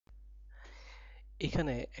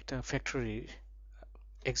এখানে একটা ফ্যাক্টরির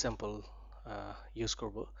এক্সাম্পল ইউজ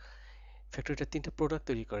করব। ফ্যাক্টরিটা তিনটা প্রোডাক্ট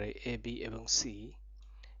তৈরি করে, এ, বি এবং সি,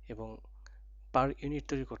 এবং পার ইউনিট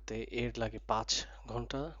তৈরি করতে এর লাগে 5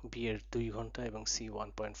 ঘন্টা, বি এর 2 ঘন্টা এবং সি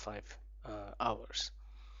 1.5 আওয়ার্স।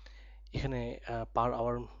 এখানে পার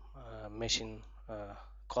আওয়ার মেশিন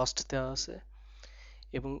কস্ট দেওয়া আছে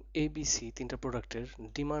এবং এ বি সি তিনটা প্রোডাক্টের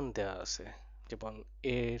ডিমান্ড দেওয়া আছে, যেমন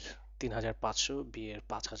এর 3500, বি এর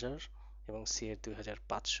 5000 এবং সি এর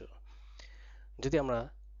 2500। যদি আমরা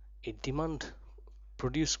এই ডিমান্ড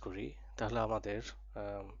প্রডিউস করি তাহলে আমাদের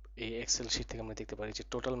এই এক্সেল শিট থেকে আমরা দেখতে পারি যে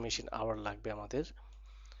টোটাল মেশিন আওয়ার লাগবে আমাদের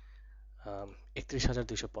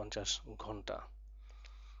 31,250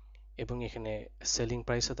 এবং এখানে সেলিং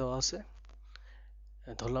প্রাইসও দেওয়া আছে।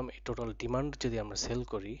 ধরলাম এই টোটাল ডিমান্ড যদি আমরা সেল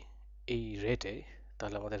করি এই রেটে,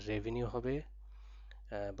 তাহলে আমাদের রেভিনিউ হবে,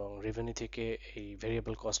 এবং রেভিনিউ থেকে এই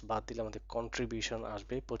ভেরিয়েবল কস্ট বাদ দিলে আমাদের কন্ট্রিবিউশন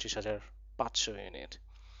আসবে 25,500 ইউনিট।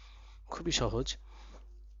 খুবই সহজ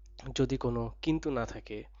যদি কোনো কিন্তু না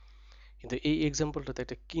থাকে, কিন্তু এই এক্সাম্পলটাতে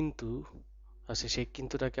একটা কিন্তু আছে, সেই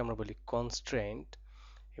কিন্তুটাকে আমরা বলি কনস্ট্রেন্ট,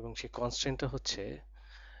 এবং সেই কনস্ট্রেন্টটা হচ্ছে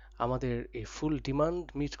আমাদের এই ফুল ডিমান্ড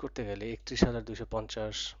মিট করতে গেলে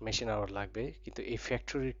 31,250 মেশিন আওয়ার লাগবে, কিন্তু এই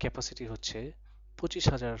ফ্যাক্টরির ক্যাপাসিটি হচ্ছে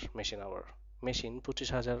 25,000 মেশিন আওয়ার। মেশিন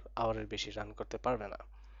 25,000 আওয়ারের বেশি রান করতে পারবে না।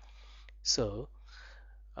 So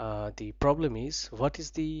the problem is, what is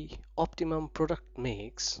the optimum product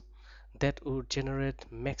mix that would generate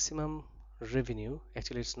maximum revenue?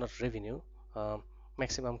 Actually it's not revenue,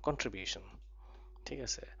 maximum contribution. ঠিক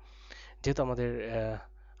আছে, যেহেতু আমাদের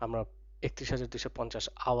আমরা 31,250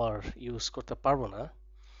 আওয়ার ইউজ করতে পারবো না,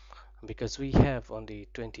 because we have only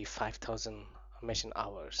 25,000 machine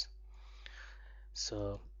hours. So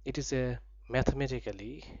it is a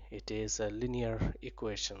mathematically, it is a linear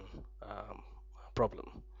equation problem.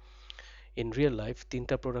 In real life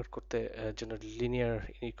তিনটা product করতে জন্য লিনিয়ার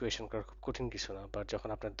ইকুয়েশন করা খুব কঠিন কিছু না, বাট যখন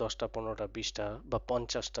আপনার 10টা 15টা 20টা বা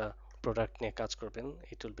 50টা প্রোডাক্ট নিয়ে কাজ করবেন,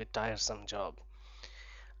 it will be টায়ারসাম job.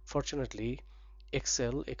 Fortunately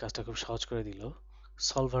Excel এই কাজটা খুব সহজ করে দিল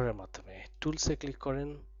সলভারের মাধ্যমে। টুলসে ক্লিক করেন,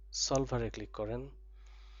 সলভারে ক্লিক করেন,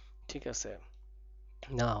 ঠিক আছে।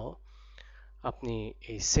 নাও আপনি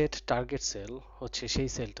এই সেট টার্গেট সেল হচ্ছে সেই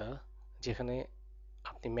সেলটা যেখানে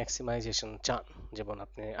আপনি ম্যাক্সিমাইজেশন চান, যেমন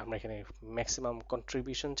আমরা এখানে ম্যাক্সিমাম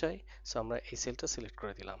কন্ট্রিবিউশন চাই, সো আমরা এই সেলটা সিলেক্ট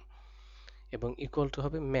করে দিলাম এবং ইকুয়াল টু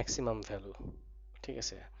হবে ম্যাক্সিমাম ভ্যালু। ঠিক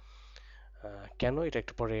আছে, কেন এটা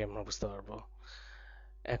একটু পরে আমরা বুঝতে পারবো।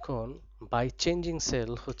 এখন বাই চেঞ্জিং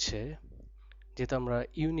সেল হচ্ছে যেহেতু আমরা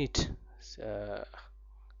ইউনিট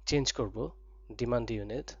চেঞ্জ করব, ডিমান্ড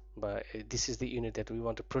ইউনিট, বা this is the unit that we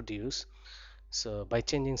want to produce, so by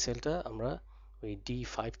changing সেলটা আমরা ওই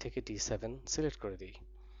D5 থেকে D7 সিলেক্ট করে দিই।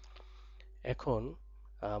 এখন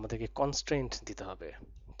আমাদেরকে কনস্ট্রেন্ট দিতে হবে,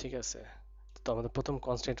 ঠিক আছে। তো আমাদের প্রথম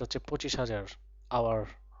কনস্ট্রেন্ট হচ্ছে 25,000 আওয়ার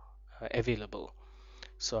অ্যাভেলেবল।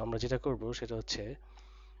 সো আমরা যেটা করব সেটা হচ্ছে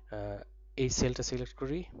এই সেলটা সিলেক্ট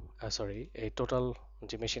করি, সরি এই টোটাল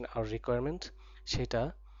যে মেশিন আওয়ার রিকোয়ারমেন্ট সেটা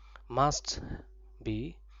must be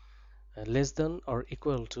less than or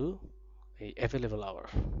equal to এই অ্যাভেলেবল আওয়ার,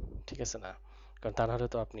 ঠিক আছে না, কারণ তা নাহলে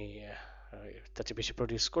তো আপনি তার চেয়ে বেশি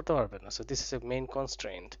প্রডিউস করতে পারবেন না। So this is a main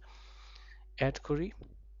constraint, add করি,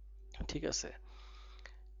 ঠিক আছে।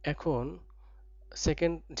 এখন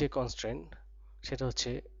সেকেন্ড যে কনস্ট্রেন্ট সেটা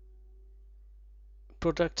হচ্ছে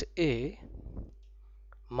প্রোডাক্ট এ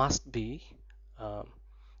মাস্ট বি,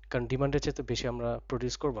 কারণ ডিমান্ডের চেয়ে তো বেশি আমরা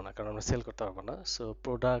প্রডিউস করব না, কারণ আমরা সেল করতে পারবো না। So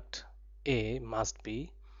product a must be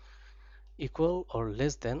equal or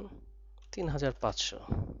less than 3,500,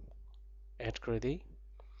 add করে দিই।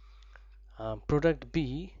 প্রোডাক্ট বি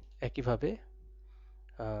একইভাবে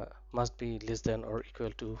must be less than or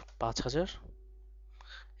equal to 5,000,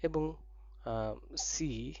 এবং সি,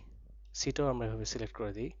 সিটাও আমরা এভাবে সিলেক্ট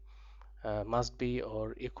করে দিই, must be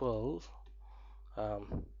or equal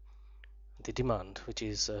the demand which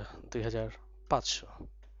is 2,500।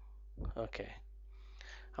 ওকে,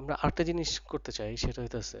 আমরা আরেকটা জিনিস করতে চাই, সেটা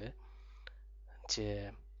হইতেছে যে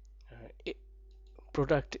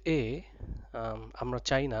প্রোডাক্ট এ আমরা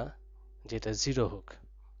চাই না যে এটা জিরো হোক,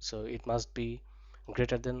 so it must be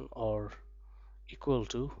greater than or equal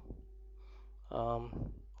to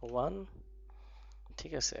 1,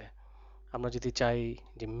 ঠিক আছে। আমরা যদি চাই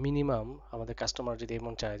যে মিনিমাম, আমাদের কাস্টমার যদি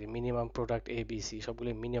এমন চায় যে minimum product A B C সবগুলো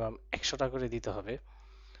মিনিমাম 100টা করে দিতে হবে,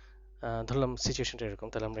 ধরলাম সিচুয়েশনটা এরকম,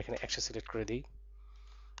 তাহলে আমরা এখানে 100 সিলেক্ট করে দিই।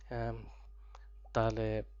 তাহলে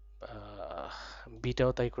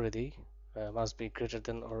বিটাও তাই করে দিই, must be greater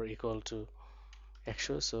than or equal to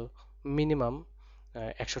 100। So minimum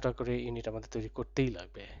 100টা করে ইউনিট আমাদের তৈরি করতেই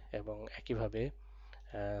লাগবে, এবং একইভাবে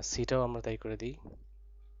সিটাও আমরা তাই করে দিই,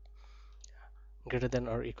 greater than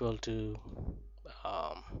or equal to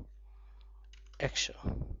 100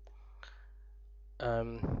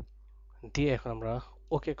 দিয়ে এখন আমরা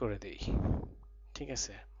ওকে করে দিই। ঠিক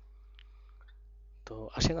আছে, তো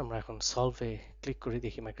আসেন আমরা এখন সলভে ক্লিক করি,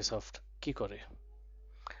 দেখি মাইক্রোসফট কি করে।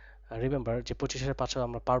 রিমেম্বার যে 25,500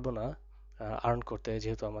 আমরা পারবো না আর্ন করতে,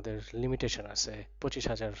 যেহেতু আমাদের লিমিটেশন আছে।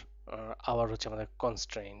 25,000 আওয়ার হচ্ছে আমাদের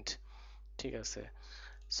কনস্ট্রেইন্ট। ঠিক আছে,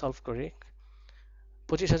 সলভ করি।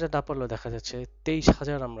 25,000 না পারলেও দেখা যাচ্ছে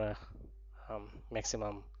 23,000 আমরা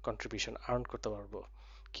ম্যাক্সিমাম কন্ট্রিবিউশন আর্ন করতে পারবো।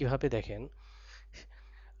 কিভাবে দেখেন,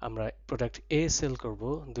 আমরা প্রোডাক্ট এ সেল করব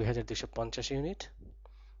 2250 ইউনিট,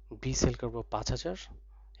 বি সেল করব 5,000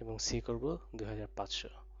 এবং সি করব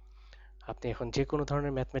 2,500। আপনি এখন যে কোনো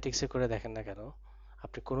ধরনের ম্যাথমেটিক্সে করে দেখেন না কেন,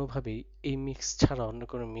 আপনি কোনোভাবেই এই মিক্স ছাড়া অন্য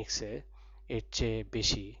কোনো মিক্সে এর চেয়ে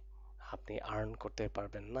বেশি আপনি আর্ন করতে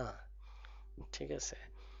পারবেন না। ঠিক আছে,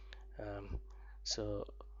 so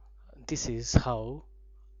this is how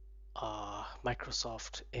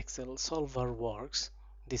Microsoft Excel solver works.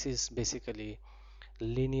 This is basically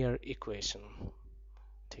linear equation.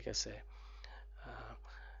 ঠিক আছে,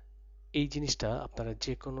 এই জিনিসটা আপনারা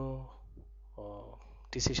যে কোনো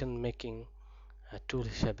ডিসিশন মেকিং টুল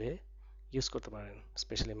হিসাবে ইউজ করতে পারেন,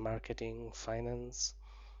 specially marketing, finance.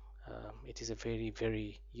 It is a very very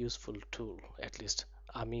useful tool, at least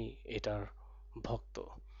আমি এটার ভক্ত।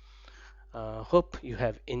 Hope you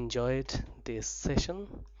have enjoyed this session.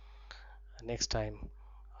 Next time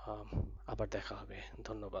আবার দেখা হবে।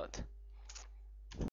 ধন্যবাদ।